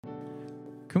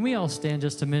Can we all stand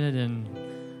just a minute and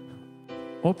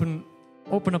open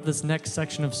up this next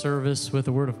section of service with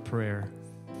a word of prayer?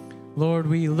 Lord,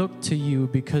 we look to you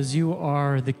because you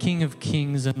are the King of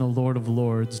Kings and the Lord of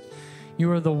Lords.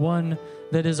 You are the one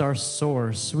that is our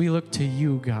source. We look to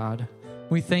you, God.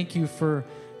 We thank you for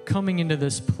coming into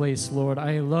this place, Lord.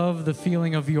 I love the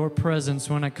feeling of your presence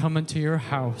when I come into your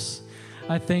house.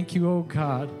 I thank you, oh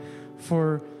God,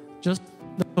 for just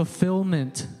the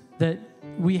fulfillment that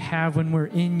we have when we're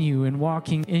in you and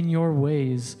walking in your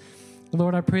ways.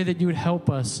 Lord, I pray that you would help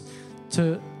us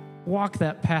to walk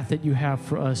that path that you have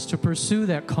for us, to pursue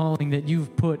that calling that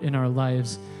you've put in our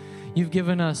lives. You've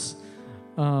given us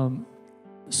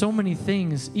so many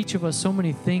things, each of us so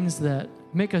many things that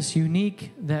make us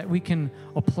unique, that we can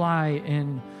apply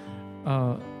and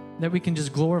that we can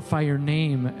just glorify your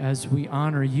name as we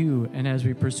honor you and as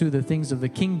we pursue the things of the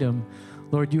kingdom.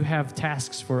 Lord, you have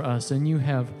tasks for us and you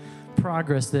have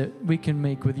progress that we can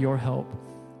make with your help.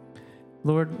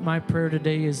 Lord, my prayer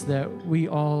today is that we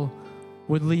all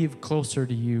would leave closer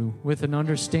to you with an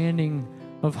understanding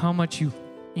of how much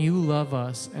you love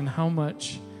us and how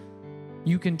much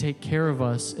you can take care of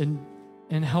us and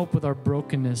help with our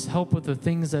brokenness, help with the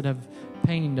things that have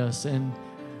pained us, and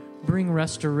bring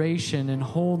restoration and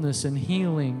wholeness and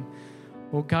healing.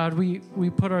 Oh God, we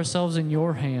put ourselves in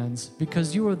your hands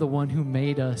because you are the one who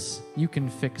made us. You can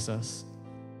fix us.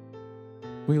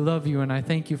 We love you, and I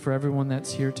thank you for everyone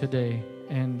that's here today.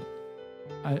 And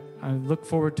I look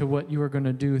forward to what you are going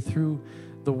to do through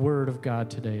the word of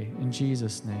God today. In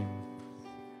Jesus' name,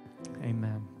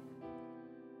 amen.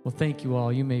 Well, thank you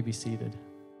all. You may be seated.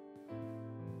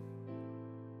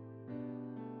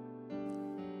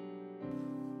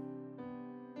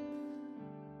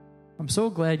 I'm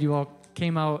so glad you all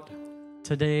came out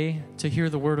today to hear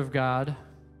the word of God.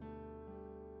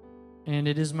 And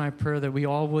it is my prayer that we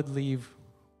all would leave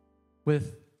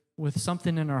with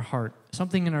something in our heart,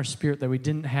 something in our spirit that we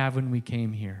didn't have when we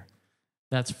came here.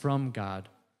 That's from God.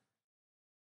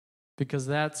 Because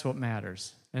that's what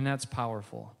matters, and that's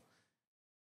powerful.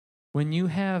 When you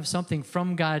have something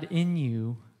from God in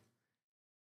you,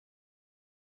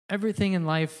 everything in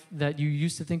life that you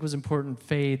used to think was important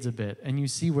fades a bit, and you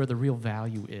see where the real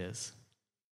value is.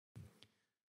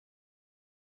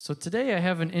 So today I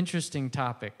have an interesting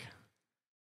topic.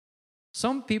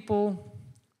 Some people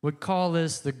would call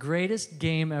this the greatest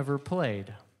game ever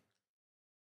played.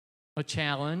 A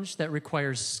challenge that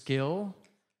requires skill,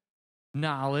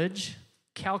 knowledge,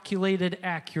 calculated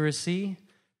accuracy,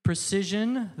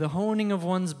 precision, the honing of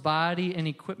one's body and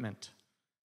equipment.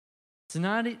 It's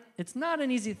not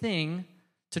an easy thing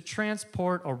to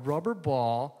transport a rubber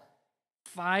ball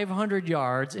 500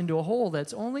 yards into a hole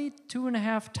that's only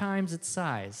 2.5 times its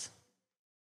size.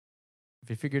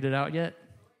 Have you figured it out yet?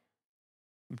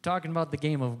 I'm talking about the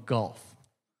game of golf.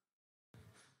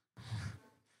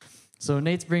 So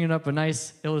Nate's bringing up a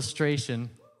nice illustration.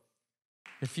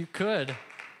 If you could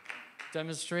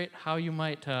demonstrate how you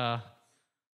might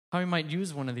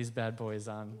use one of these bad boys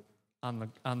on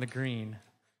the green.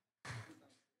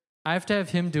 I have to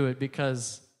have him do it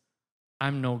because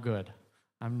I'm no good.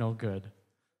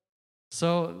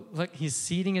 So look, he's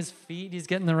seating his feet. He's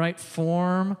getting the right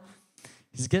form.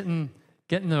 He's getting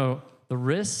the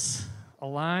wrists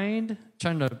aligned,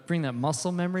 trying to bring that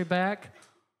muscle memory back.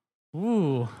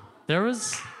 Ooh, there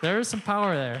was some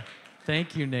power there.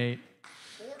 Thank you, Nate.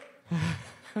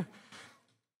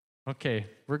 Okay,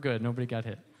 we're good. Nobody got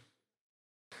hit.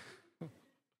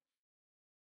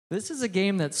 This is a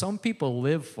game that some people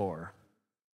live for.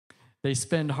 They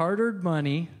spend hard-earned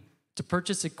money to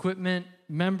purchase equipment,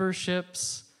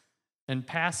 memberships, and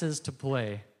passes to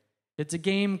play. It's a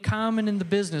game common in the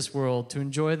business world to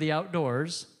enjoy the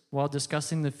outdoors while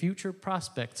discussing the future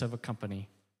prospects of a company.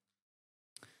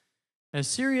 As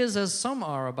serious as some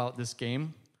are about this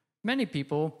game, many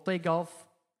people play golf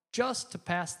just to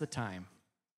pass the time.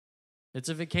 It's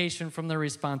a vacation from their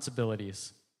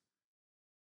responsibilities.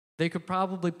 They could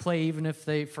probably play even if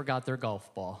they forgot their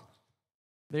golf ball.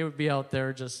 They would be out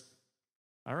there just,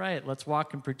 all right, let's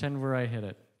walk and pretend where I hit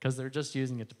it, because they're just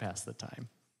using it to pass the time.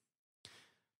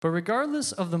 But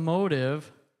regardless of the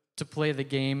motive to play the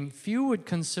game, few would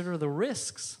consider the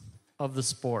risks of the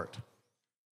sport.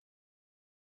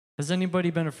 Has anybody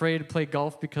been afraid to play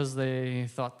golf because they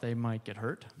thought they might get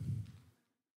hurt?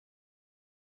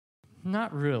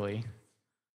 Not really.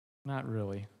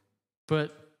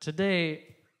 But today,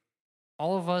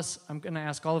 I'm going to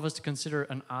ask all of us to consider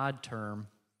an odd term,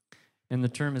 and the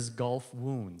term is golf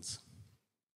wounds.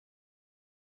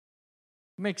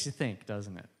 Makes you think,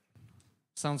 doesn't it?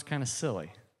 Sounds kind of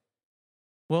silly.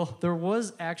 Well, there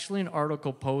was actually an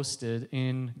article posted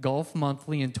in Golf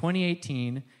Monthly in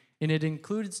 2018, and it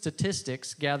included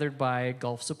statistics gathered by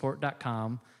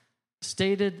golfsupport.com,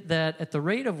 stated that at the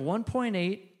rate of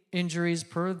 1.8 injuries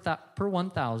per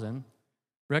 1,000,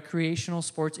 recreational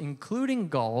sports, including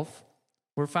golf,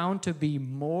 were found to be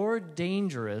more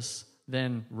dangerous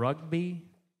than rugby,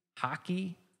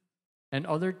 hockey, and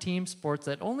other team sports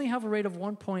that only have a rate of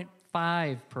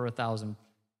 1.5 per 1,000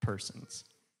 persons.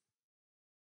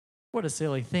 What a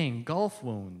silly thing. Golf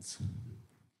wounds.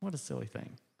 What a silly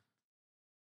thing.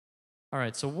 All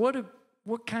right, so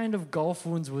what kind of golf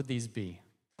wounds would these be?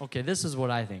 Okay, this is what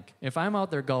I think. If I'm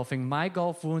out there golfing, my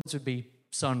golf wounds would be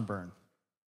sunburn,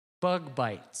 bug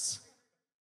bites,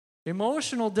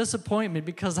 emotional disappointment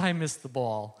because I missed the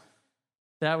ball.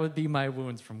 That would be my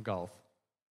wounds from golf.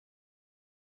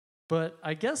 But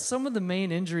I guess some of the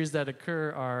main injuries that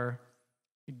occur are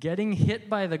getting hit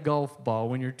by the golf ball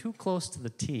when you're too close to the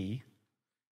tee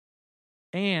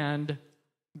and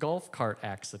golf cart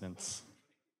accidents.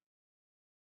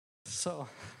 So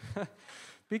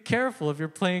be careful if you're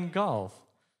playing golf.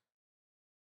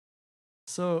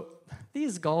 So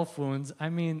these golf wounds, I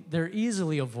mean, they're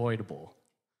easily avoidable,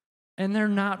 and they're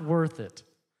not worth it.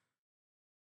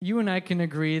 You and I can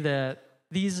agree that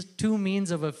these two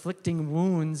means of afflicting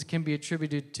wounds can be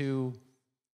attributed to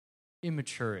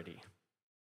immaturity.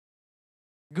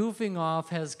 Goofing off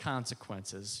has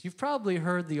consequences. You've probably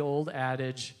heard the old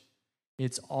adage,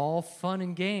 it's all fun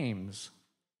and games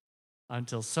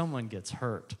until someone gets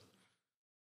hurt.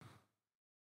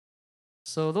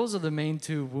 So those are the main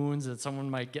two wounds that someone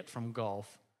might get from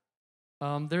golf.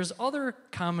 There's other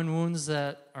common wounds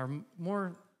that are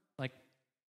more like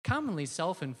commonly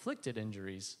self-inflicted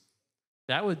injuries.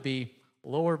 That would be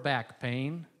lower back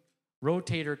pain,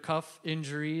 rotator cuff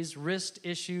injuries, wrist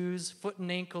issues, foot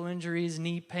and ankle injuries,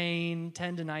 knee pain,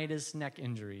 tendonitis, neck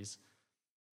injuries.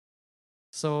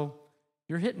 So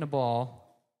you're hitting a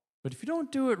ball, but if you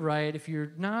don't do it right, if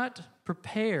you're not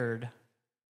prepared,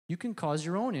 you can cause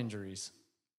your own injuries.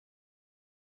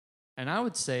 And I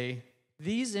would say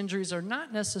these injuries are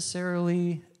not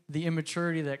necessarily the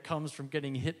immaturity that comes from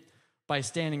getting hit by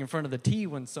standing in front of the tee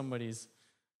when somebody's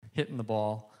hitting the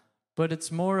ball, but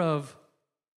it's more of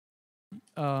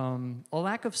a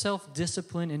lack of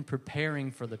self-discipline in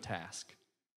preparing for the task.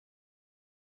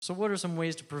 So what are some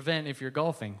ways to prevent if you're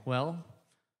golfing? Well,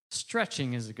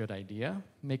 stretching is a good idea,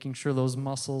 making sure those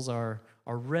muscles are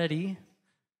ready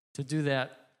to do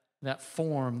that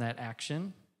form, that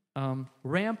action.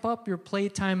 Ramp up your play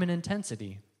time and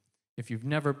intensity. If you've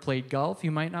never played golf,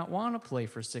 you might not want to play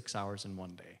for 6 hours in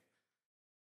one day.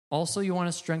 Also, you want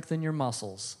to strengthen your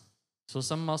muscles. So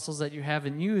some muscles that you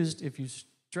haven't used, if you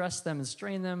stress them and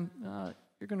strain them,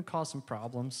 you're going to cause some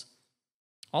problems.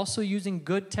 Also, using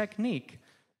good technique.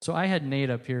 So I had Nate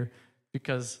up here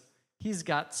because he's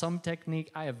got some technique.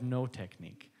 I have no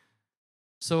technique.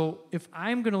 So if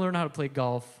I'm going to learn how to play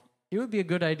golf, it would be a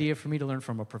good idea for me to learn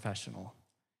from a professional.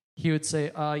 He would say,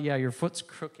 yeah, your foot's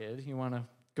crooked. You want to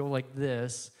go like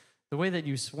this. The way that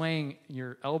you swing,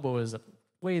 your elbow is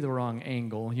way the wrong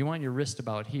angle. You want your wrist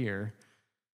about here.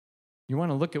 You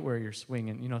want to look at where you're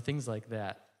swinging, things like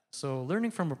that. So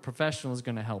learning from a professional is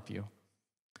going to help you.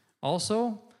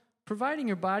 Also, providing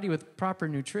your body with proper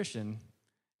nutrition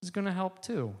is going to help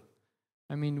too.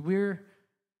 I mean,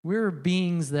 we're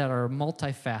beings that are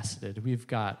multifaceted. We've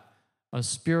got a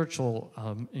spiritual,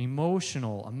 an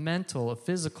emotional, a mental, a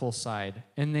physical side,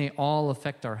 and they all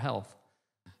affect our health.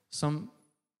 When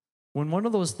one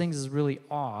of those things is really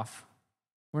off,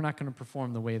 we're not going to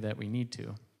perform the way that we need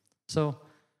to. So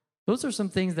those are some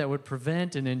things that would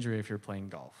prevent an injury if you're playing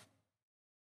golf.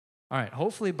 All right,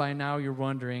 hopefully by now you're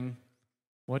wondering,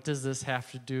 what does this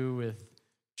have to do with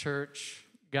church,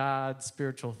 God,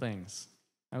 spiritual things?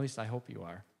 At least I hope you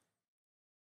are.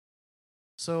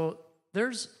 So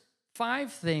there's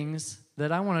 5 things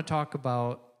that I want to talk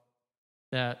about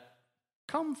that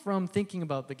come from thinking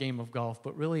about the game of golf,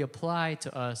 but really apply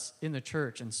to us in the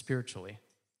church and spiritually.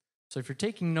 So if you're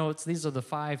taking notes, these are the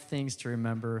 5 things to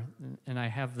remember, and I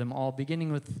have them all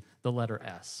beginning with the letter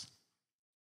S.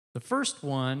 The first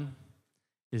one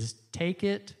is take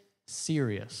it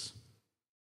serious.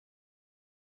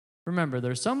 Remember,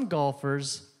 there's some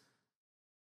golfers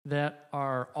that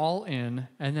are all in,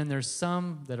 and then there's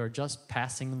some that are just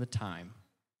passing the time.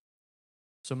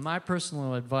 So my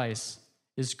personal advice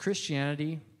is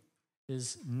Christianity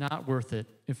is not worth it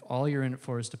if all you're in it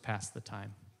for is to pass the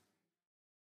time.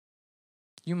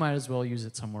 You might as well use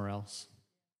it somewhere else.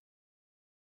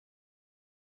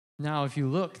 Now, if you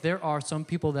look, there are some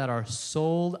people that are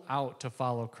sold out to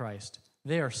follow Christ.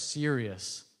 They are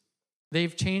serious.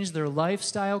 They've changed their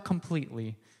lifestyle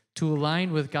completely to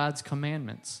align with God's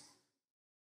commandments.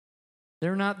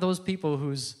 They're not those people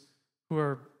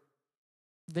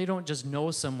they don't just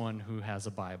know someone who has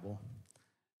a Bible.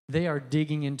 They are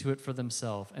digging into it for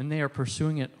themselves, and they are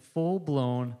pursuing it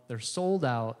full-blown. They're sold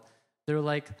out. They're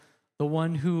like the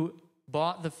one who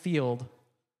bought the field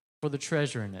for the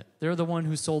treasure in it. They're the one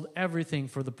who sold everything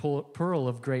for the pearl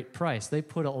of great price. They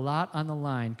put a lot on the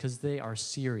line because they are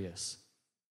serious.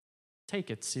 Take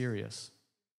it serious.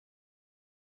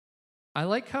 I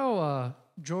like how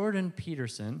Jordan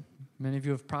Peterson, many of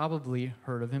you have probably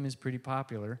heard of him, he's pretty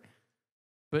popular,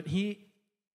 but he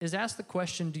is asked the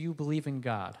question, do you believe in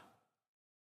God?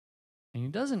 And he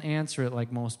doesn't answer it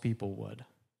like most people would.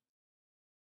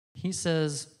 He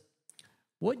says,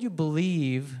 what you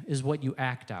believe is what you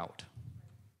act out.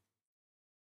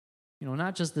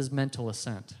 Not just this mental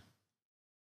assent.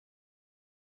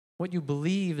 What you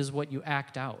believe is what you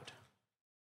act out.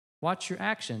 Watch your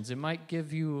actions. It might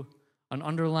give you an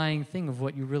underlying thing of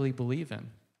what you really believe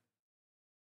in.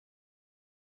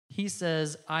 He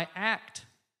says, I act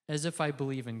as if I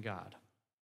believe in God.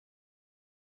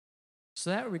 So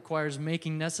that requires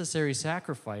making necessary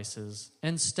sacrifices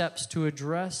and steps to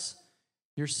address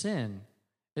your sin.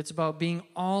 It's about being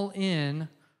all in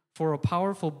for a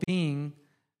powerful being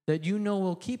that you know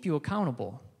will keep you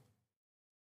accountable.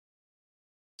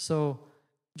 So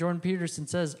Jordan Peterson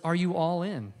says, are you all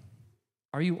in?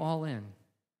 Are you all in?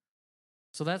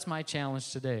 So that's my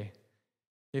challenge today.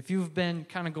 If you've been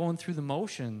kind of going through the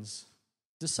motions,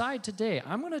 decide today,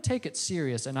 I'm going to take it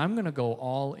serious and I'm going to go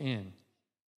all in.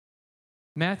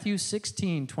 Matthew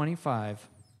 16:25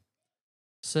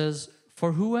 says,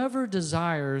 for whoever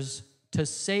desires to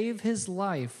save his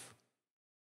life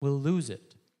will lose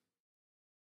it.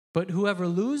 But whoever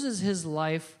loses his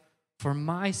life for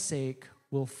my sake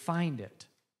will find it.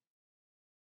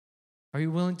 Are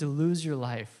you willing to lose your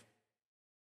life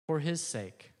for his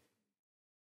sake?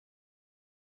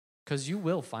 Because you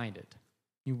will find it.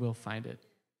 You will find it.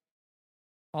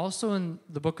 Also in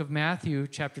the book of Matthew,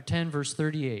 chapter 10, verse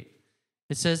 38,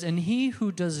 it says, and he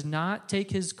who does not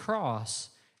take his cross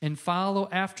and follow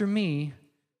after me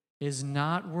is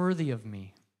not worthy of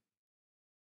me.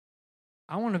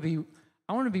 I want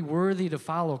to be worthy to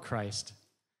follow Christ.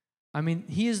 I mean,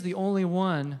 he is the only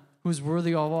one who's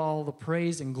worthy of all the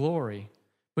praise and glory,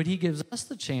 but he gives us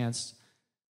the chance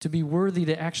to be worthy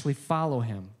to actually follow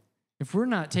him. If we're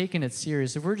not taking it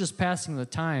serious, if we're just passing the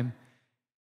time,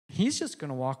 he's just going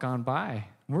to walk on by.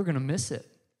 We're going to miss it.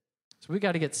 So we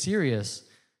got to get serious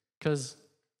because,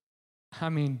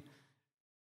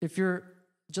 if you're,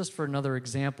 just for another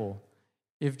example,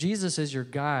 if Jesus is your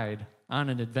guide on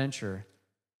an adventure,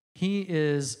 he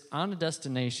is on a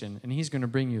destination and he's going to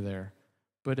bring you there.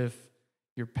 But if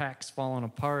your pack's falling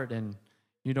apart and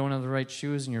you don't have the right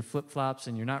shoes and your flip-flops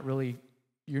and you're not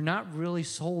really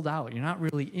sold out, you're not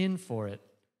really in for it,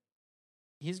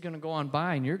 he's going to go on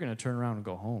by and you're going to turn around and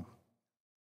go home.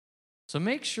 So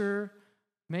make sure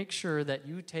that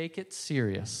you take it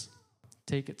serious.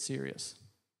 Take it serious.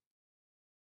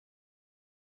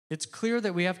 It's clear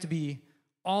that we have to be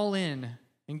all in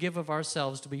and give of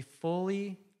ourselves to be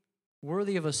fully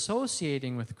worthy of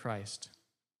associating with Christ.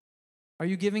 Are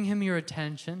you giving him your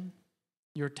attention,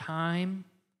 your time,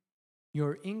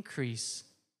 your increase?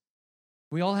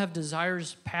 We all have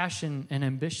desires, passion, and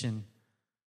ambition.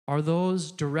 Are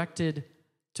those directed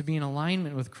to be in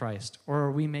alignment with Christ, or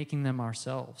are we making them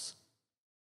ourselves?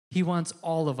 He wants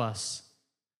all of us,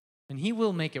 and he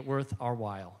will make it worth our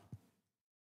while.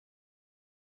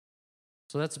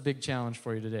 So that's a big challenge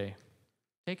for you today.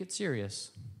 Take it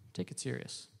serious. Take it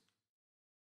serious.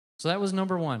 So that was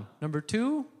number one. Number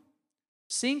two,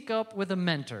 sync up with a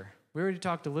mentor. We already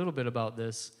talked a little bit about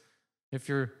this. If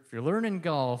you're learning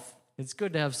golf, it's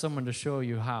good to have someone to show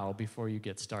you how before you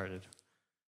get started.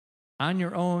 On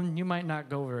your own, you might not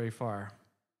go very far.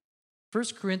 1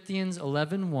 Corinthians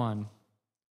 11:1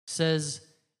 says,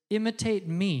 imitate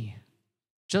me,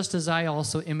 just as I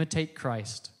also imitate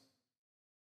Christ.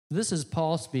 This is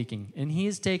Paul speaking, and he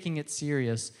is taking it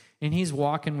serious, and he's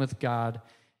walking with God,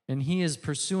 and he is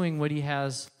pursuing what he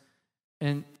has.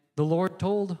 And the Lord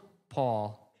told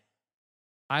Paul,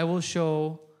 I will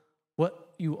show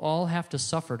what you all have to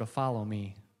suffer to follow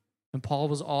me. And Paul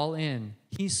was all in.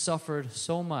 He suffered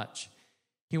so much.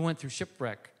 He went through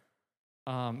shipwreck.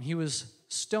 He was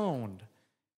stoned.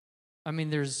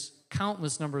 There's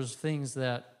countless numbers of things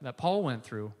that Paul went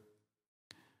through.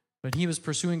 But he was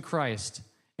pursuing Christ.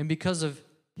 And because of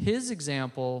his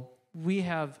example, we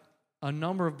have a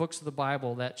number of books of the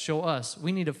Bible that show us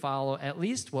we need to follow at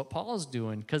least what Paul is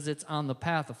doing because it's on the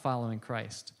path of following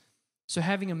Christ. So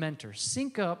having a mentor,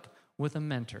 sync up with a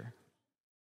mentor.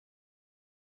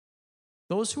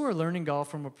 Those who are learning golf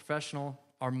from a professional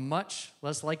are much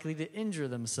less likely to injure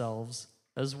themselves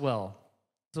as well.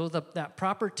 So that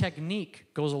proper technique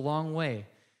goes a long way.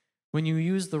 When you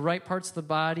use the right parts of the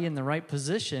body in the right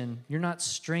position, you're not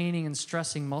straining and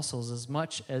stressing muscles as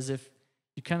much as if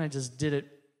you kind of just did it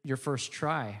your first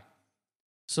try.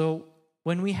 So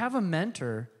when we have a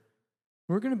mentor,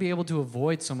 we're going to be able to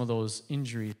avoid some of those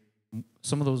injuries,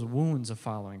 some of those wounds of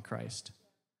following Christ.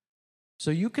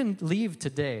 So you can leave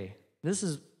today.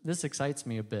 This excites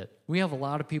me a bit. We have a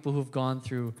lot of people who've gone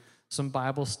through some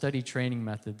Bible study training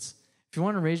methods. If you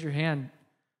want to raise your hand,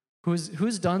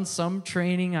 who's done some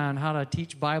training on how to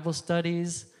teach Bible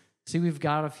studies? See, we've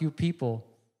got a few people.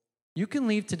 You can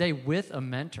leave today with a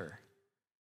mentor.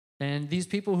 And these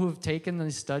people who have taken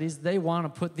these studies, they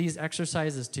want to put these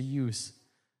exercises to use.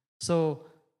 So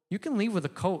you can leave with a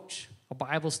coach, a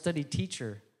Bible study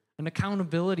teacher, an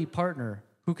accountability partner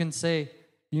who can say,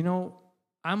 you know,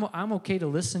 I'm okay to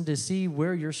listen to see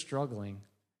where you're struggling.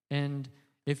 And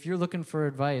if you're looking for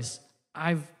advice,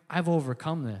 I've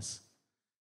overcome this.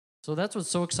 So that's what's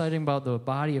so exciting about the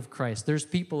body of Christ. There's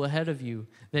people ahead of you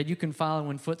that you can follow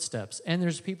in footsteps. And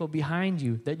there's people behind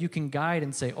you that you can guide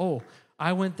and say, oh,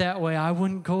 I went that way. I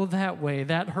wouldn't go that way.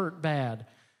 That hurt bad.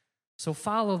 So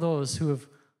follow those who've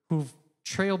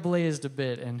trailblazed a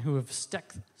bit and who have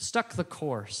stuck the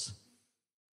course.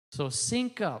 So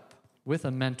sync up with a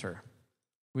mentor.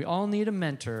 We all need a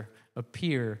mentor, a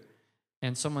peer,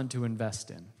 and someone to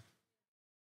invest in.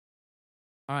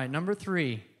 All right, number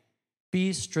 3,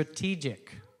 be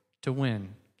strategic to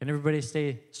win. Can everybody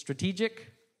stay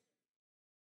strategic?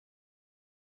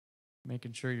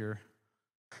 Making sure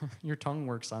your tongue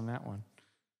works on that one.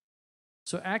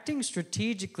 So acting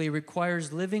strategically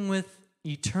requires living with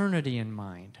eternity in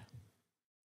mind.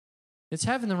 It's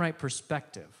having the right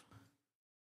perspective.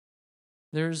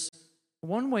 There's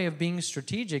one way of being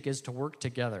strategic is to work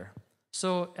together.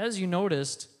 So as you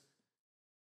noticed,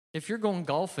 if you're going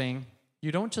golfing,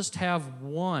 you don't just have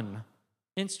one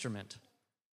instrument.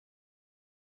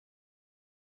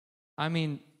 I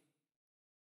mean,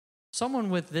 someone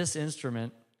with this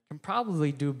instrument can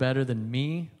probably do better than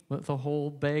me with a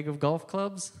whole bag of golf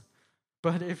clubs.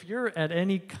 But if you're at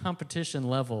any competition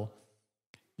level,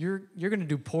 you're going to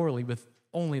do poorly with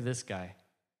only this guy.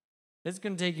 It's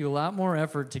going to take you a lot more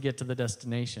effort to get to the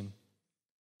destination.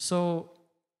 So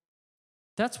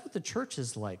that's what the church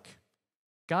is like.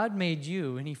 God made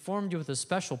you, and he formed you with a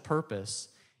special purpose,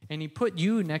 and he put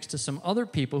you next to some other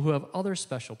people who have other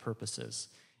special purposes.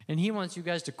 And he wants you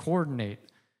guys to coordinate.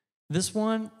 This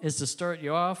one is to start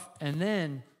you off, and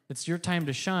then it's your time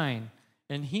to shine.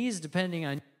 And he's depending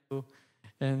on you,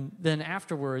 and then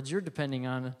afterwards, you're depending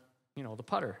on, the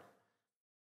putter.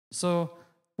 So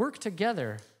work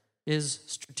together is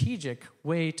strategic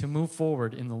way to move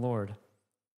forward in the Lord.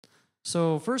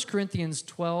 So 1 Corinthians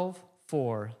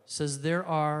 12:4 says there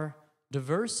are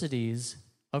diversities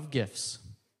of gifts,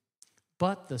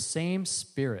 but the same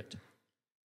Spirit.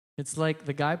 It's like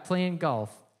the guy playing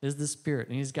golf is the Spirit,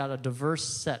 and he's got a diverse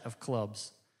set of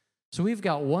clubs. So we've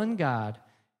got one God,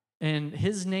 and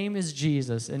his name is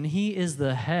Jesus, and he is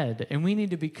the head, and we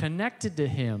need to be connected to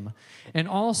him and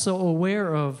also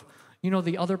aware of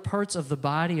the other parts of the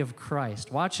body of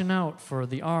Christ, watching out for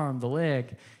the arm, the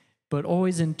leg, but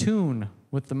always in tune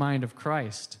with the mind of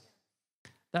Christ.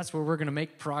 That's where we're going to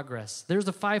make progress. There's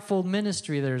a fivefold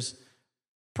ministry. There's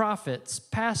prophets,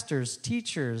 pastors,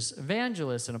 teachers,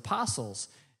 evangelists, and apostles,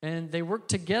 and they work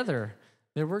together.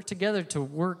 They work together to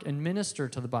work and minister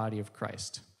to the body of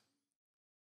Christ.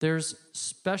 There's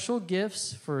special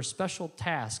gifts for special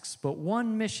tasks, but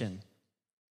one mission.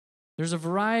 There's a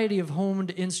variety of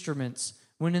honed instruments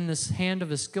when in the hand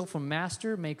of a skillful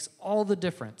master makes all the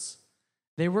difference.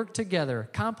 They work together,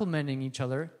 complementing each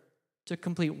other to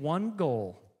complete one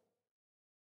goal.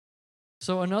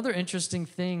 So another interesting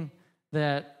thing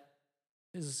that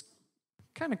is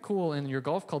kind of cool in your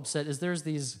golf club set is there's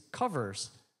these covers.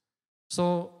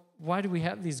 So why do we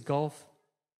have these golf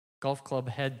club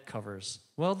head covers?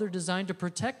 Well, they're designed to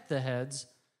protect the heads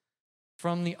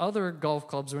from the other golf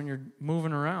clubs when you're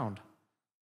moving around.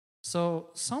 So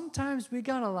sometimes we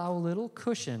got to allow a little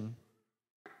cushion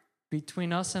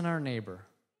between us and our neighbor.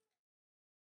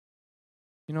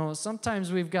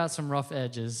 Sometimes we've got some rough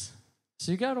edges.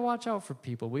 So you got to watch out for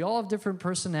people. We all have different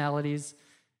personalities.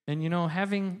 And,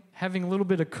 having a little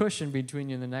bit of cushion between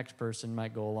you and the next person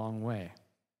might go a long way.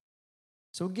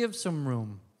 So give some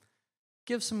room.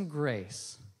 Give some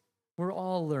grace. We're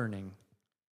all learning.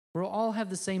 We all have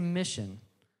the same mission.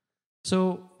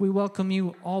 So we welcome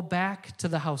you all back to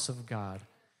the house of God.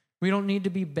 We don't need to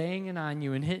be banging on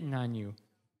you and hitting on you.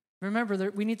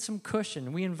 Remember, we need some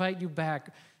cushion. We invite you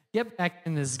back. Get back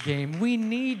in this game. We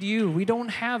need you. We don't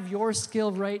have your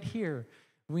skill right here.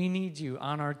 We need you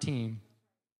on our team.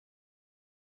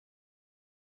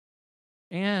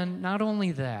 And not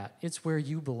only that, it's where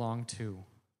you belong too.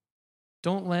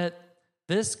 Don't let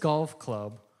this golf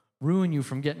club ruin you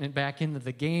from getting it back into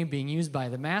the game, being used by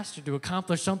the master to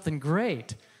accomplish something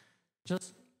great.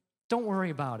 Just don't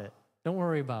worry about it. Don't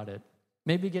worry about it.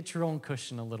 Maybe get your own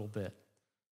cushion a little bit.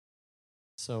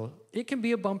 So it can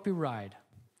be a bumpy ride,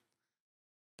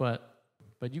 but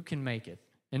you can make it,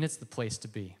 and it's the place to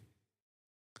be.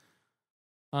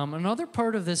 Another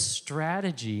part of this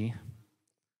strategy,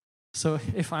 so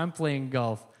if I'm playing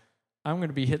golf, I'm going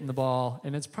to be hitting the ball,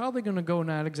 and it's probably going to go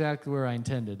not exactly where I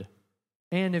intended.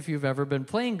 And if you've ever been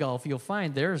playing golf, you'll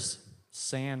find there's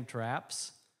sand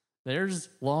traps, there's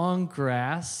long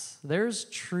grass, there's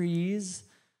trees,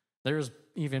 there's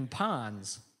even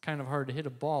ponds. Kind of hard to hit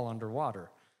a ball underwater.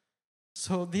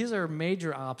 So these are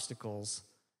major obstacles,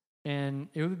 and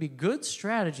it would be good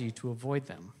strategy to avoid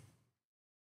them.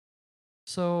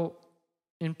 So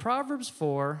in Proverbs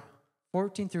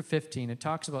 4:14 through 15, it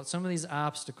talks about some of these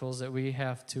obstacles that we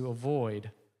have to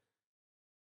avoid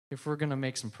if we're going to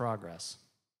make some progress.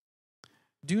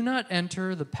 Do not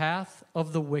enter the path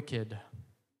of the wicked,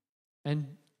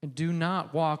 and do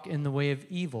not walk in the way of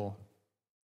evil.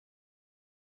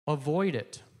 Avoid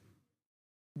it.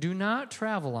 Do not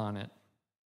travel on it.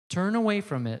 Turn away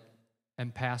from it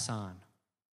and pass on.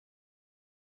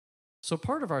 So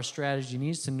part of our strategy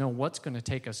needs to know what's going to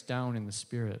take us down in the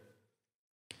spirit.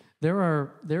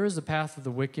 There is a path of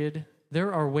the wicked.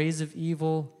 There are ways of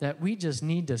evil that we just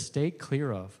need to stay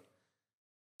clear of.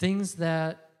 Things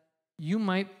that you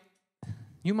might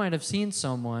have seen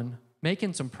someone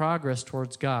making some progress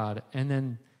towards God, and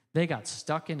then they got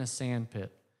stuck in a sand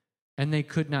pit and they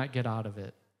could not get out of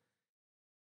it.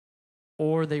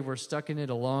 Or they were stuck in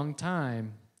it a long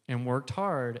time and worked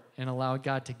hard and allowed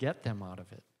God to get them out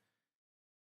of it.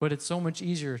 But it's so much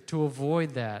easier to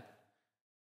avoid that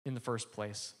in the first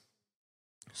place.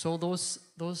 So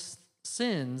those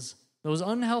sins, those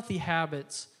unhealthy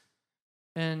habits,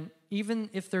 and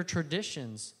even if they're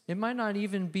traditions, it might not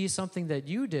even be something that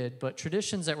you did, but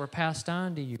traditions that were passed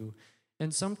on to you.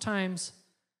 And sometimes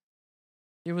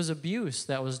it was abuse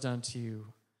that was done to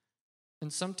you.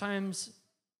 And sometimes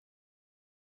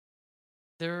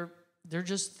they're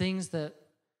just things that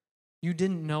you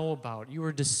didn't know about. You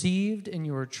were deceived and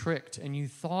you were tricked and you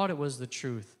thought it was the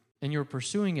truth and you were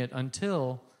pursuing it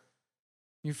until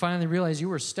you finally realized you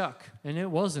were stuck and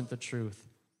it wasn't the truth.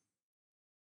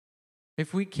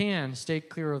 If we can, stay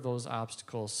clear of those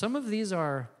obstacles. Some of these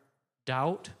are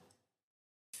doubt,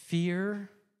 fear,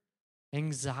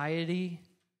 anxiety,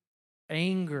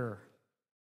 anger,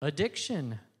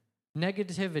 addiction,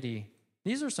 negativity.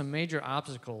 These are some major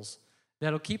obstacles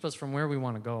that'll keep us from where we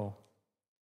want to go.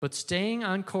 But staying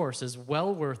on course is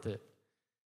well worth it.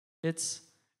 It's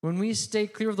when we stay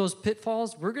clear of those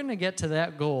pitfalls, we're going to get to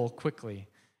that goal quickly,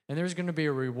 and there's going to be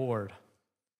a reward.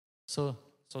 So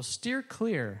steer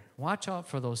clear. Watch out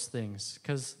for those things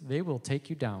because they will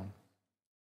take you down.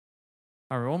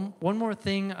 All right, one more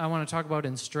thing I want to talk about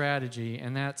in strategy,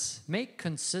 and that's make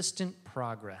consistent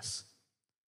progress.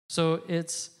 So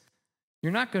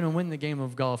you're not going to win the game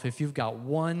of golf if you've got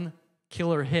one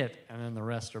killer hit and then the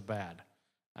rest are bad.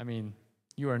 I mean,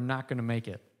 you are not going to make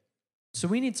it. So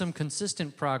we need some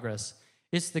consistent progress.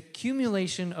 It's the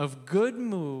accumulation of good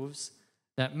moves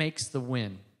that makes the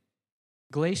win.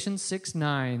 Galatians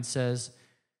 6:9 says,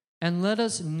 "And let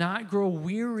us not grow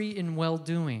weary in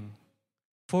well-doing,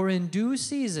 for in due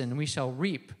season we shall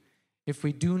reap if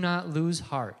we do not lose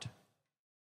heart."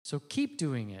 So keep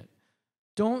doing it.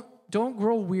 Don't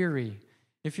grow weary.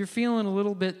 If you're feeling a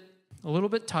little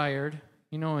bit tired,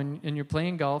 and you're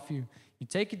playing golf, you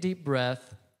take a deep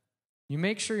breath, you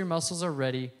make sure your muscles are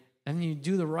ready, and then you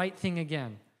do the right thing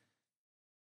again.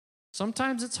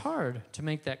 Sometimes it's hard to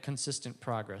make that consistent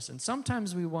progress, and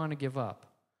sometimes we want to give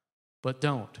up. But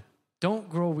don't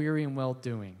grow weary in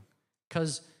well-doing.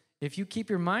 Because if you keep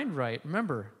your mind right,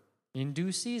 remember, in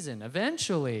due season,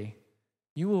 eventually,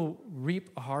 you will reap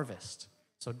a harvest.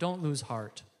 So don't lose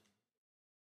heart.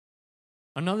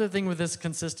 Another thing with this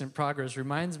consistent progress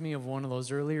reminds me of one of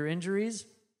those earlier injuries.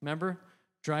 Remember,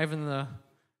 driving the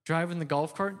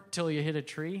golf cart till you hit a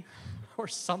tree or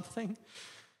something?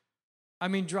 I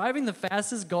mean, driving the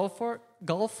fastest golf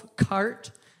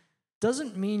cart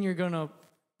doesn't mean you're going to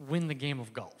win the game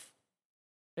of golf.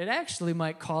 It actually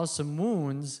might cause some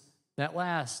wounds that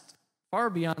last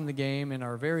far beyond the game and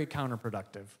are very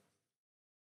counterproductive.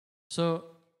 So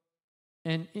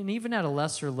And even at a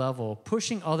lesser level,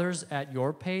 pushing others at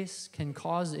your pace can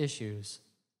cause issues.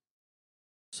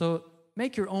 So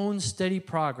make your own steady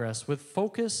progress with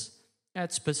focus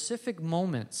at specific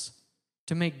moments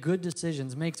to make good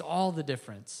decisions makes all the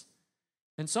difference.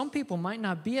 And some people might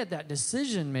not be at that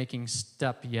decision-making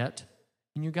step yet,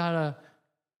 and you got to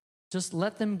just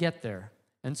let them get there.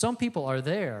 And some people are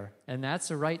there, and that's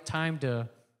the right time to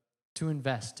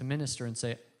invest, to minister and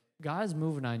say, God's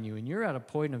moving on you, and you're at a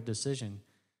point of decision.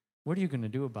 What are you going to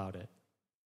do about it?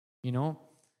 You know?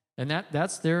 And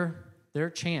that's their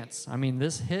chance. I mean,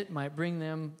 this hit might bring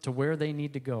them to where they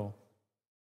need to go.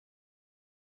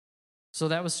 So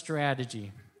that was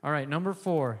strategy. All right, number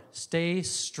 4, stay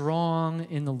strong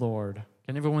in the Lord.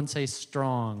 Can everyone say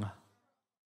strong?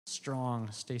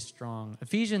 Strong, stay strong.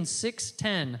 Ephesians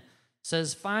 6:10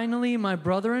 says, "Finally, my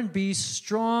brethren, be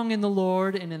strong in the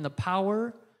Lord and in the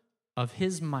power of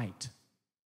his might."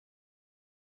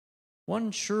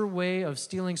 One sure way of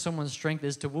stealing someone's strength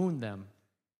is to wound them.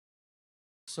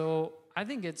 So I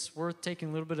think it's worth taking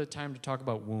a little bit of time to talk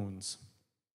about wounds.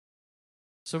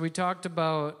 So we talked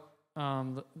about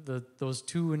those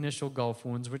 2 initial Gulf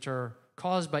wounds, which are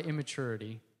caused by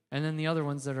immaturity, and then the other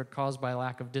ones that are caused by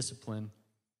lack of discipline.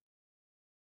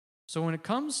 So when it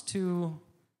comes to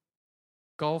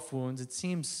Gulf wounds, it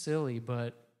seems silly,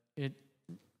 but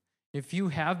if you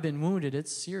have been wounded,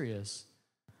 it's serious.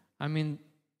 I mean,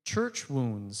 church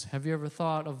wounds, have you ever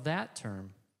thought of that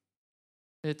term?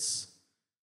 It's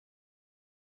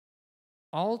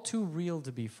all too real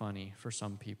to be funny for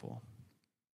some people.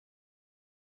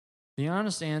 The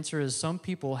honest answer is some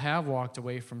people have walked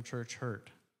away from church hurt.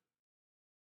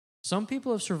 Some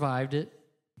people have survived it,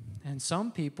 and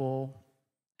some people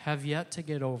have yet to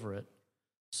get over it.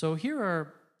 So here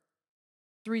are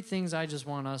 3 things I just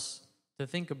want us to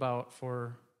think about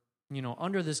for,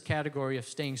 under this category of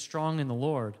staying strong in the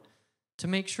Lord, to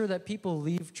make sure that people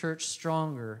leave church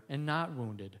stronger and not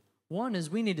wounded. One is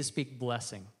we need to speak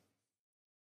blessing.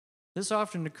 This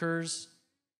often occurs,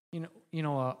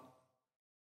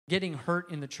 getting hurt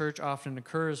in the church often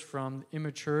occurs from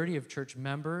immaturity of church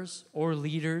members or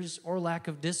leaders or lack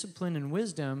of discipline and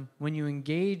wisdom when you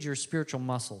engage your spiritual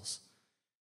muscles.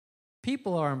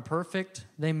 People are imperfect,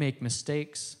 they make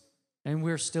mistakes, and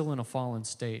we're still in a fallen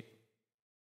state.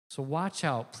 So watch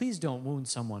out. Please don't wound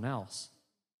someone else.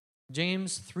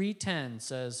 James 3:10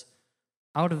 says,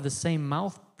 "Out of the same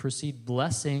mouth proceed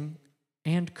blessing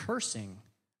and cursing.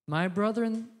 My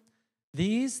brethren,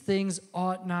 these things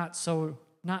ought not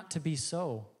to be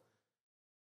so."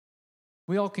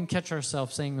 We all can catch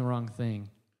ourselves saying the wrong thing.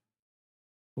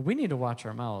 But we need to watch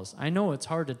our mouths. I know it's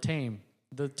hard to tame.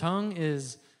 The tongue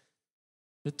is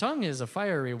a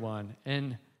fiery one,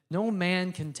 and no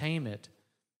man can tame it.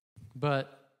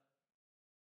 But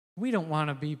we don't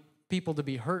want people to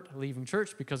be hurt leaving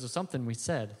church because of something we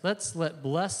said. Let's let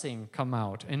blessing come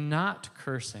out and not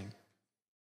cursing.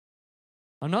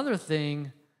 Another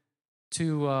thing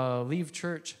to leave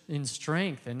church in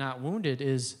strength and not wounded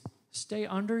is stay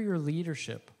under your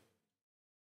leadership.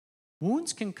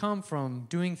 Wounds can come from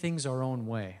doing things our own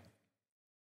way.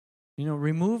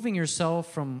 Removing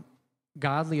yourself from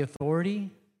godly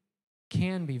authority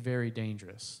can be very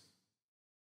dangerous.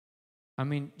 I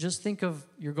mean, just think of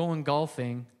you're going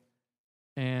golfing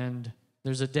and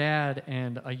there's a dad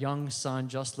and a young son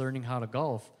just learning how to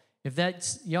golf. If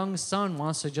that young son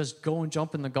wants to just go and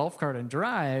jump in the golf cart and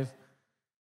drive,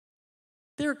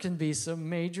 there can be some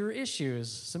major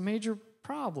issues, some major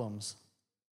problems.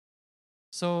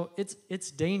 So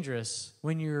it's dangerous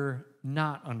when you're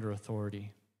not under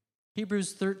authority.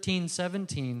 Hebrews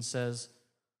 13:17 says,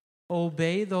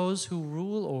 "Obey those who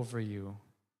rule over you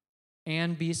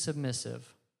and be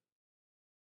submissive."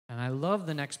 And I love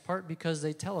the next part because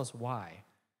they tell us why.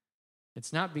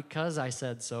 It's not because I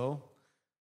said so,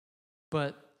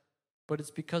 but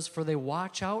it's because for they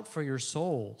watch out for your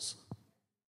souls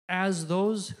as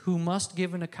those who must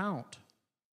give an account.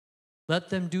 Let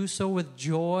them do so with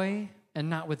joy and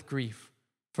not with grief,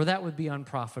 for that would be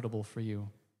unprofitable for you.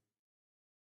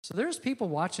 So there's people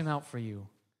watching out for you.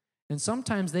 And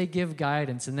sometimes they give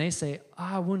guidance and they say,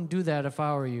 I wouldn't do that if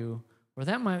I were you, or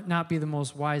that might not be the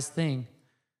most wise thing.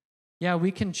 Yeah,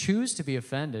 we can choose to be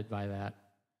offended by that.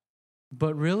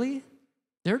 But really,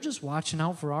 they're just watching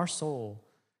out for our soul.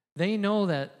 They know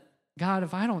that, God,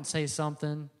 if I don't say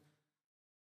something,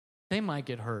 they might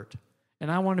get hurt. And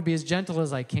I want to be as gentle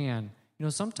as I can.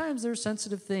 Sometimes there's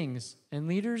sensitive things, and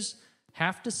leaders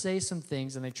have to say some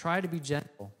things, and they try to be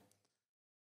gentle.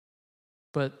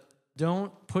 But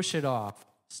don't push it off.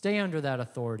 Stay under that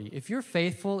authority. If you're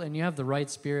faithful and you have the right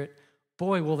spirit,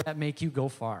 boy, will that make you go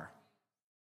far.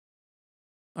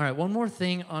 All right, one more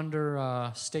thing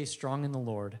under stay strong in the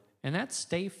Lord, and that's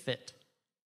stay fit.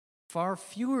 Far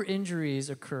fewer injuries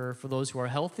occur for those who are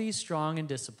healthy, strong, and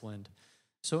disciplined.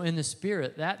 So in the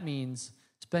Spirit, that means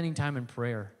spending time in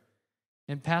prayer.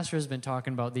 And Pastor has been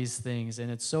talking about these things,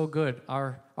 and it's so good.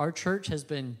 Our church has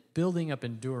been building up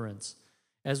endurance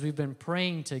as we've been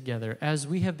praying together, as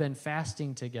we have been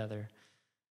fasting together,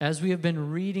 as we have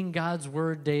been reading God's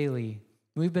word daily.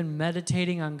 We've been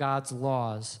meditating on God's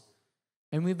laws,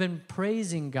 and we've been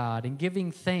praising God and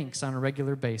giving thanks on a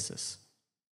regular basis.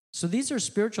 So these are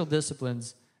spiritual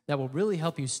disciplines that will really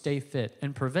help you stay fit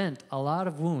and prevent a lot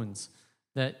of wounds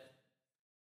that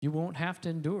you won't have to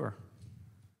endure.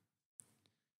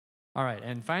 All right,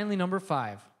 and finally, number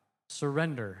 5,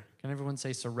 surrender. Can everyone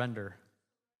say surrender?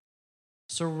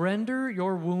 Surrender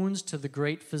your wounds to the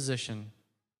great physician.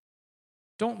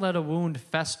 Don't let a wound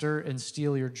fester and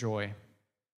steal your joy.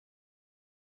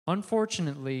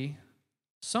 Unfortunately,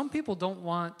 some people don't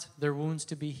want their wounds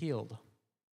to be healed.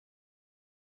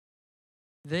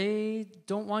 They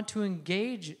don't want to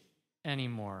engage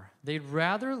anymore. They'd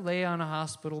rather lay on a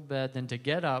hospital bed than to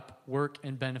get up, work,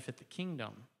 and benefit the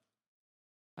kingdom.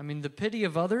 I mean, the pity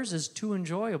of others is too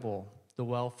enjoyable. The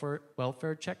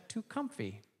welfare check too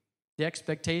comfy. The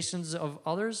expectations of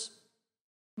others,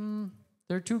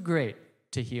 they're too great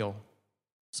to heal.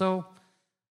 So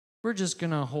we're just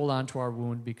going to hold on to our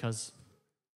wound because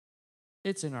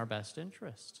it's in our best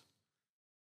interest.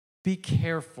 Be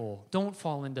careful. Don't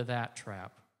fall into that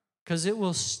trap because it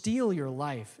will steal your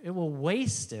life. It will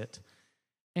waste it,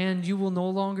 and you will no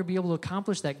longer be able to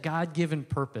accomplish that God-given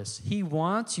purpose. He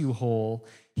wants you whole.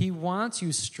 He wants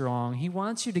you strong. He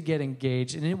wants you to get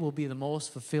engaged, and it will be the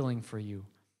most fulfilling for you.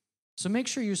 So make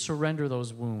sure you surrender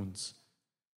those wounds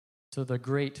to the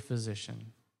great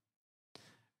physician.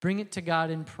 Bring it to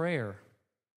God in prayer.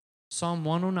 Psalm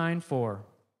 109:4.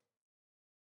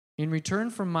 In return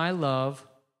for my love,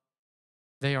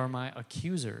 they are my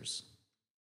accusers,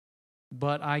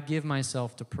 but I give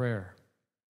myself to prayer.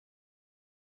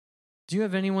 Do you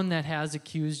have anyone that has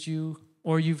accused you,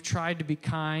 or you've tried to be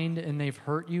kind and they've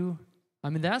hurt you? I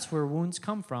mean, that's where wounds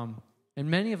come from, and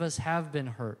many of us have been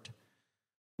hurt.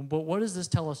 But what does this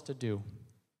tell us to do?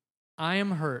 I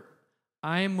am hurt.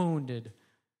 I am wounded.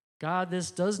 God, this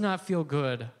does not feel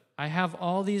good. I have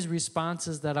all these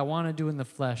responses that I want to do in the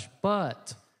flesh,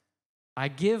 but I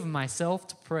give myself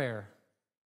to prayer.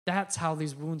 That's how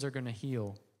these wounds are going to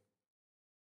heal.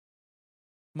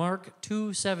 Mark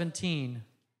 2:17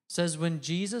 says, when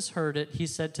Jesus heard it, he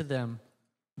said to them,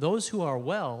 those who are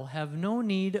well have no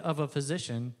need of a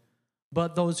physician,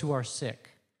 but those who are sick.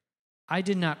 I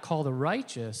did not call the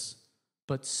righteous,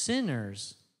 but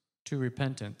sinners to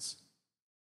repentance.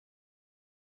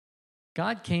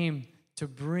 God came to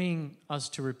bring us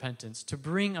to repentance, to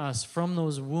bring us from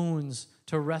those wounds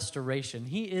to restoration.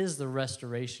 He is the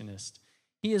restorationist.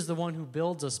 He is the one who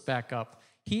builds us back up.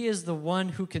 He is the one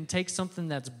who can take something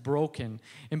that's broken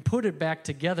and put it back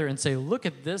together and say, look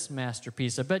at this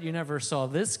masterpiece. I bet you never saw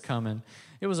this coming.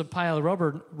 It was a pile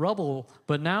of rubble,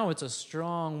 but now it's a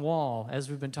strong wall, as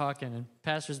we've been talking, and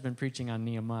Pastor's been preaching on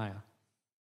Nehemiah.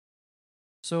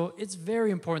 So it's very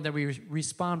important that we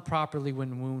respond properly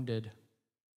when wounded.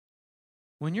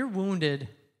 When you're wounded,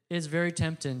 it's very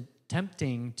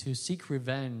tempting to seek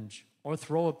revenge or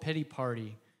throw a pity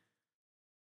party.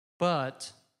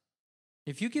 But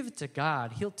if you give it to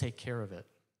God, he'll take care of it.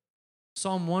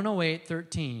 Psalm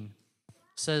 108:13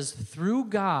 says, through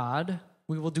God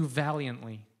we will do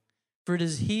valiantly, for it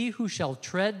is he who shall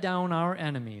tread down our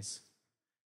enemies.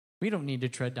 We don't need to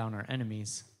tread down our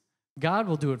enemies. God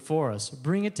will do it for us.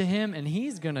 Bring it to him, and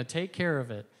he's going to take care of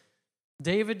it.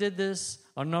 David did this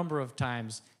a number of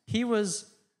times. He was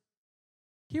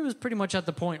pretty much at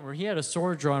the point where he had a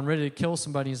sword drawn, ready to kill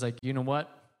somebody. He's like, you know what,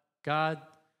 God,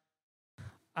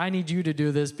 I need you to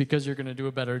do this because you're going to do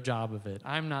a better job of it.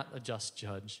 I'm not a just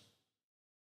judge.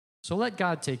 So let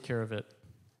God take care of it.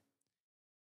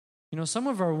 You know, some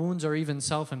of our wounds are even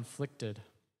self-inflicted.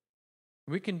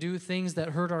 We can do things that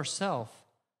hurt ourselves.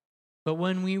 But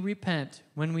when we repent,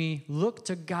 when we look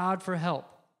to God for help,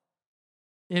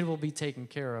 it will be taken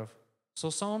care of. So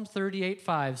Psalm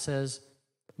 38:5 says,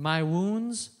 my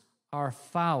wounds are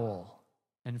foul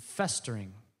and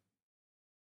festering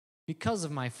because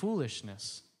of my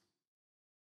foolishness.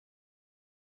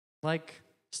 Like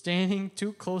standing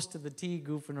too close to the tee,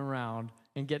 goofing around,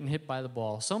 and getting hit by the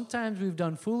ball. Sometimes we've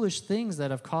done foolish things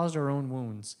that have caused our own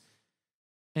wounds.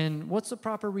 And what's the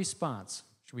proper response?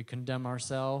 Should we condemn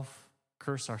ourselves,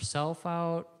 curse ourselves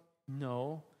out?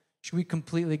 No. Should we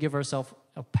completely give ourselves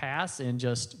a pass and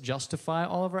just justify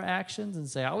all of our actions and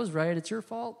say, I was right, it's your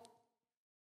fault?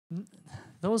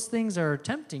 Those things are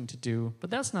tempting to do, but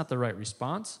that's not the right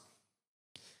response.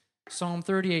 Psalm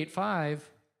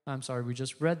 38:5, we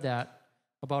just read that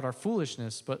about our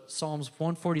foolishness, but Psalms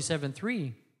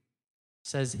 147:3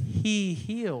 says, He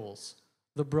heals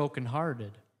the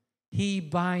brokenhearted. He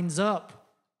binds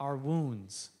up our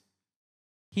wounds.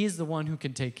 He is the one who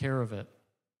can take care of it.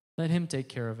 Let him take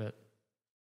care of it.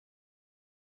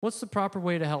 What's the proper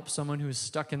way to help someone who's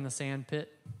stuck in the sand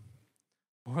pit?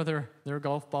 Or their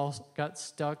golf ball got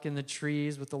stuck in the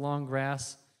trees with the long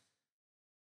grass?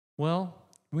 Well,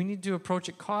 we need to approach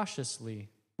it cautiously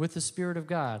with the Spirit of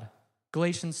God.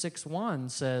 Galatians 6:1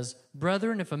 says,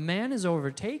 Brethren, if a man is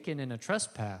overtaken in a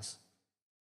trespass,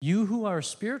 you who are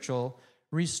spiritual,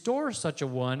 restore such a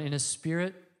one in a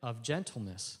spirit of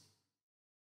gentleness,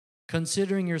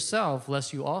 considering yourself,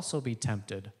 lest you also be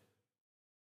tempted.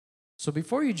 So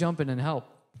before you jump in and help,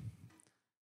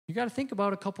 you got to think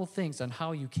about a couple things on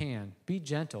how you can. Be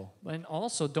gentle. And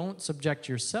also don't subject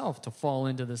yourself to fall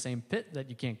into the same pit that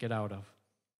you can't get out of.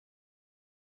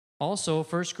 Also,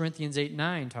 1 Corinthians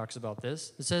 8:9 talks about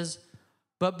this. It says,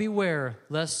 But beware,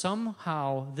 lest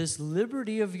somehow this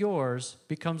liberty of yours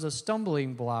becomes a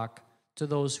stumbling block to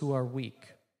those who are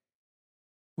weak.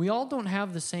 We all don't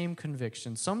have the same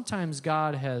conviction. Sometimes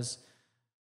God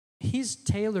He's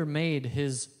tailor-made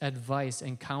His advice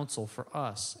and counsel for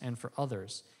us and for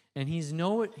others. And He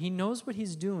knows what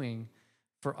He's doing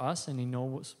for us, and He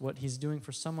knows what He's doing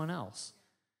for someone else.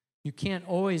 You can't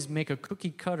always make a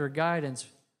cookie-cutter guidance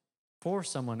for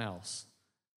someone else.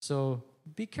 So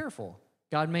be careful.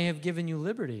 God may have given you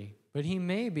liberty, but He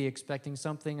may be expecting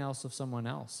something else of someone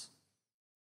else.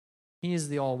 He is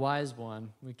the all-wise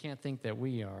one. We can't think that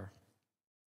we are.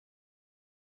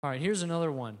 All right, here's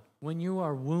another one. When you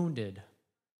are wounded,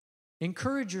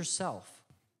 encourage yourself.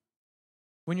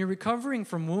 When you're recovering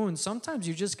from wounds, sometimes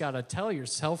you just got to tell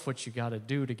yourself what you got to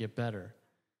do to get better.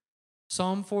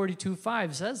 Psalm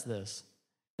 42:5 says this.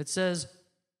 It says,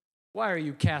 Why are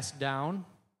you cast down,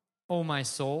 O my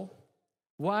soul?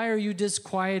 Why are you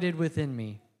disquieted within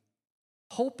me?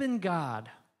 Hope in God,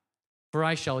 for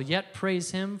I shall yet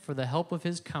praise Him for the help of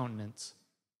His countenance.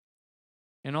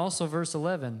 And also verse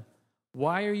 11,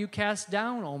 Why are you cast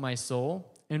down, O my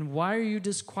soul? And why are you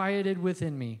disquieted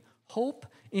within me? Hope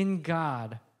in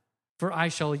God, for I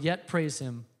shall yet praise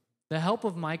Him, the help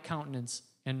of my countenance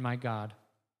and my God.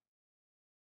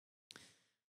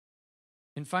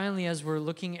 And finally, as we're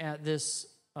looking at this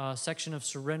section of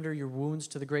surrender your wounds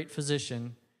to the great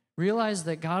physician, realize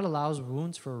that God allows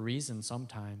wounds for a reason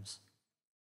sometimes.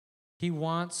 He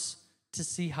wants to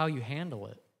see how you handle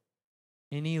it.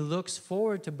 And He looks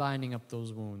forward to binding up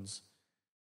those wounds.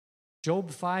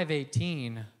 Job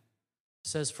 5:18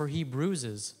 says, For He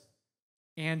bruises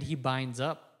and He binds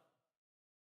up.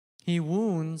 He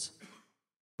wounds,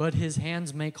 but His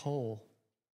hands make whole.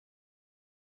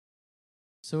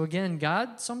 So again,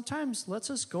 God sometimes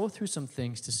lets us go through some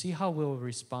things to see how we'll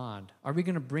respond. Are we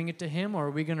going to bring it to Him, or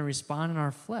are we going to respond in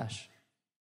our flesh?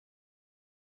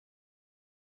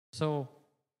 So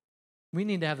we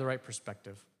need to have the right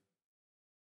perspective.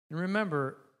 And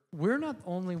remember, we're not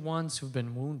the only ones who've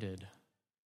been wounded.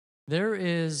 There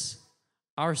is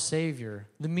our Savior,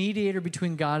 the mediator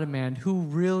between God and man, who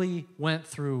really went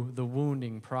through the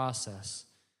wounding process.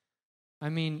 I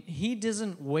mean, He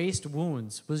doesn't waste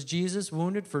wounds. Was Jesus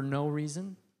wounded for no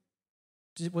reason?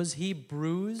 Was He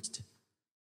bruised?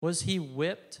 Was He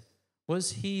whipped?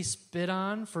 Was He spit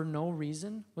on for no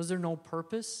reason? Was there no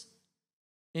purpose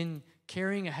in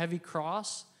carrying a heavy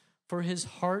cross, for His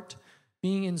heart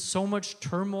being in so much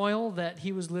turmoil that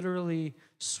He was literally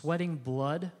sweating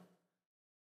blood?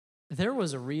 There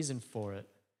was a reason for it.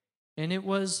 And it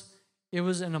was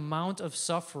an amount of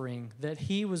suffering that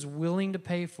He was willing to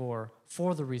pay for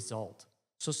the result.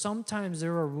 So sometimes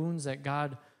there are wounds that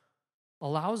God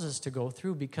allows us to go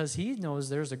through because He knows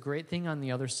there's a great thing on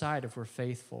the other side if we're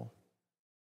faithful.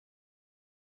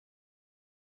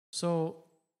 So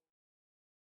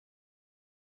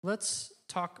let's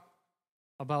talk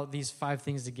about these 5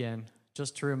 things again,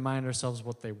 just to remind ourselves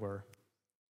what they were.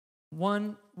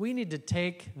 1, we need to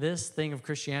take this thing of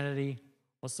Christianity,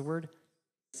 what's the word?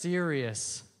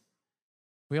 Serious.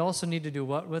 We also need to do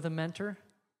what with a mentor?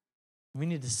 We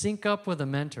need to sync up with a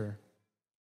mentor.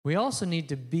 We also need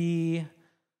to be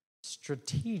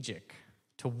strategic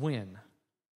to win.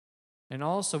 And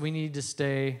also we need to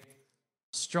stay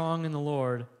strong in the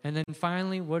Lord. And then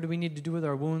finally, what do we need to do with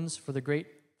our wounds for the great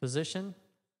physician?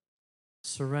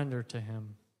 Surrender to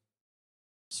Him.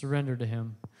 Surrender to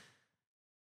Him.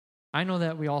 I know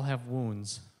that we all have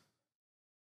wounds.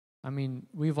 I mean,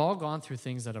 we've all gone through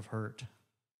things that have hurt.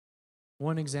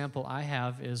 One example I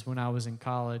have is when I was in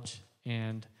college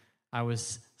and I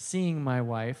was seeing my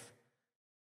wife.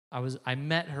 I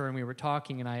met her and we were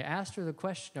talking, and I asked her the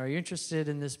question, are you interested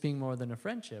in this being more than a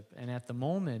friendship? And at the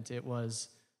moment it was,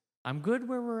 I'm good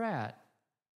where we're at.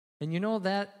 And you know,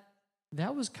 that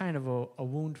was kind of a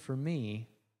wound for me,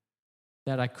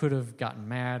 that I could have gotten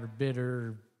mad or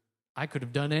bitter. I could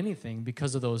have done anything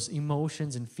because of those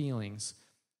emotions and feelings.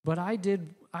 But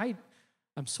I'm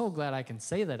so glad I can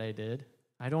say that I did.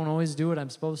 I don't always do what I'm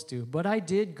supposed to, but I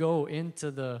did go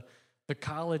into the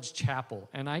college chapel,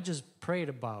 and I just prayed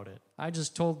about it. I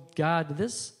just told God,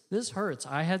 this hurts.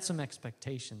 I had some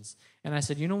expectations. And I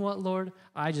said, you know what, Lord?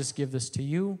 I just give this to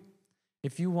you.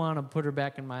 If you want to put her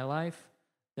back in my life,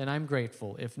 then I'm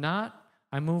grateful. If not,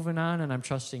 I'm moving on and I'm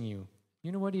trusting you.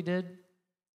 You know what he did?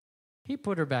 He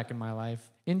put her back in my life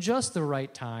in just the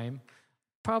right time.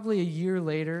 Probably a year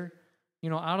later,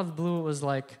 out of the blue, it was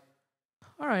like,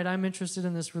 all right, I'm interested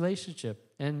in this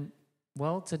relationship. And,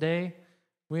 well, today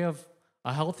we have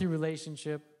a healthy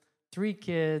relationship, 3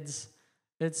 kids.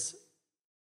 It's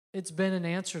been an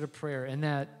answer to prayer. And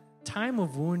that time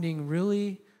of wounding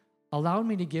really allowed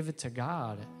me to give it to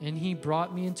God. And he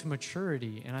brought me into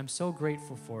maturity, and I'm so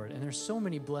grateful for it. And there's so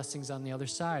many blessings on the other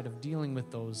side of dealing with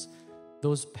those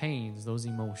pains, those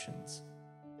emotions.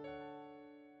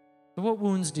 So what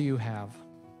wounds do you have?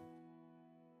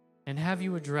 And have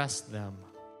you addressed them?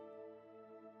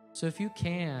 So if you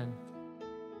can,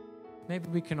 maybe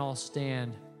we can all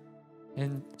stand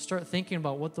and start thinking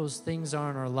about what those things are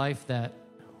in our life that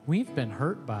we've been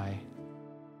hurt by.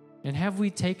 And have we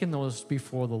taken those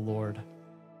before the Lord?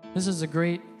 This is a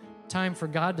great time for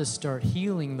God to start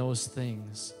healing those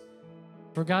things,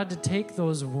 for God to take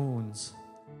those wounds.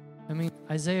 I mean,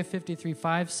 Isaiah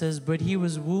 53:5 says, but he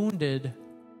was wounded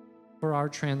for our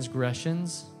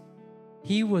transgressions.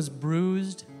 He was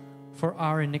bruised for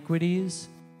our iniquities.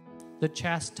 The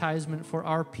chastisement for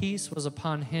our peace was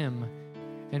upon him,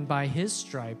 and by his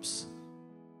stripes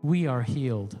we are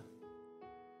healed.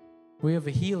 We have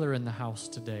a healer in the house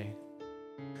today.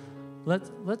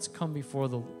 Let's come before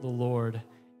the Lord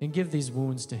and give these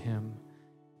wounds to him.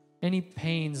 Any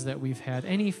pains that we've had,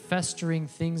 any festering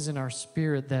things in our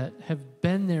spirit that have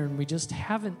been there and we just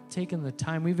haven't taken the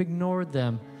time, we've ignored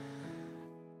them.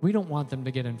 We don't want them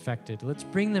to get infected. Let's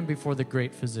bring them before the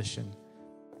great physician.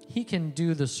 He can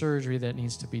do the surgery that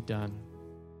needs to be done.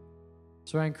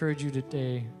 So I encourage you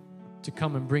today to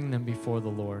come and bring them before the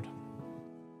Lord.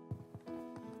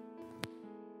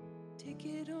 Take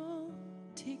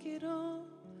it all,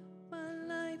 my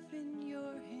life in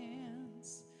your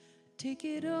hands. Take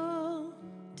it all,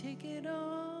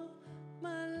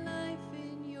 my life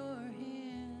in your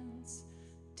hands.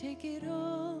 Take it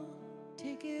all,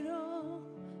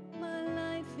 my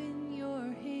life in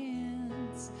your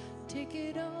hands. Take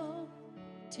it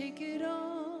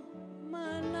all,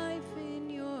 my life in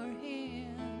your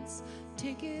hands.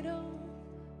 Take it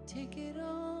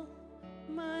all,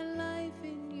 my life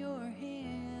in your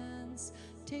hands.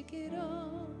 Take it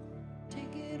all,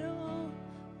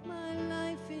 my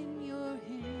life in your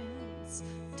hands.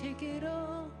 Take it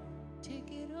all,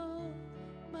 my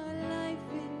life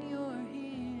in your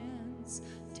hands.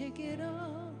 Take it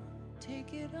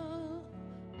all,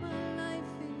 my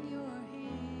life in your hands.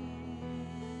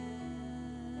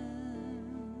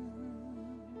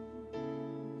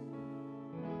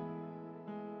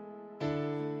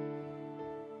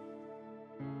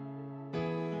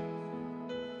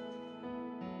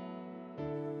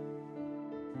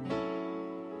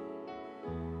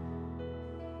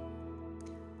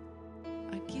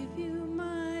 I give you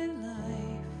my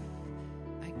life,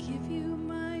 I give you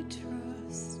my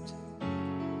trust,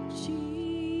 Jesus.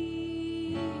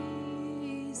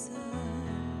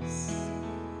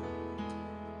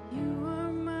 You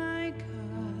are my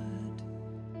God,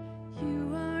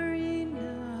 you are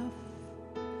enough,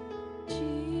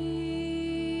 Jesus.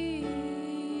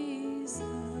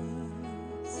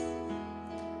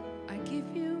 I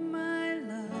give you my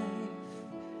life,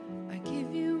 I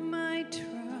give you my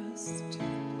trust,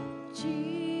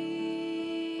 Jesus.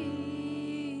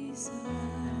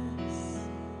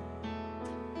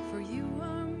 For you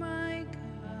are my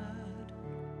God,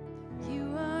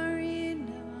 you are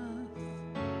enough,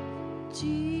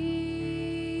 Jesus.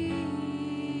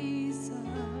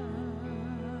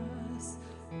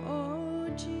 Oh,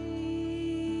 Jesus.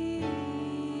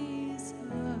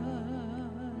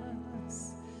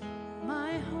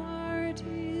 My heart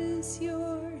is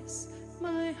yours,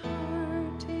 my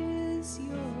heart is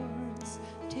yours.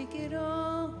 Take it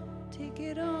all,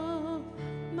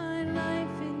 my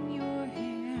life in your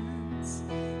hands.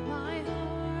 My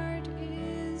heart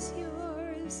is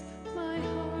yours, my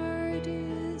heart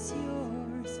is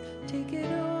yours. Take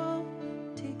it all,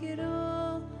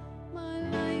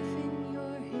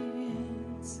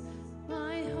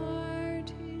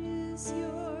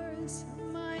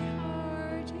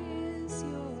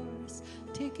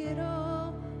 it all.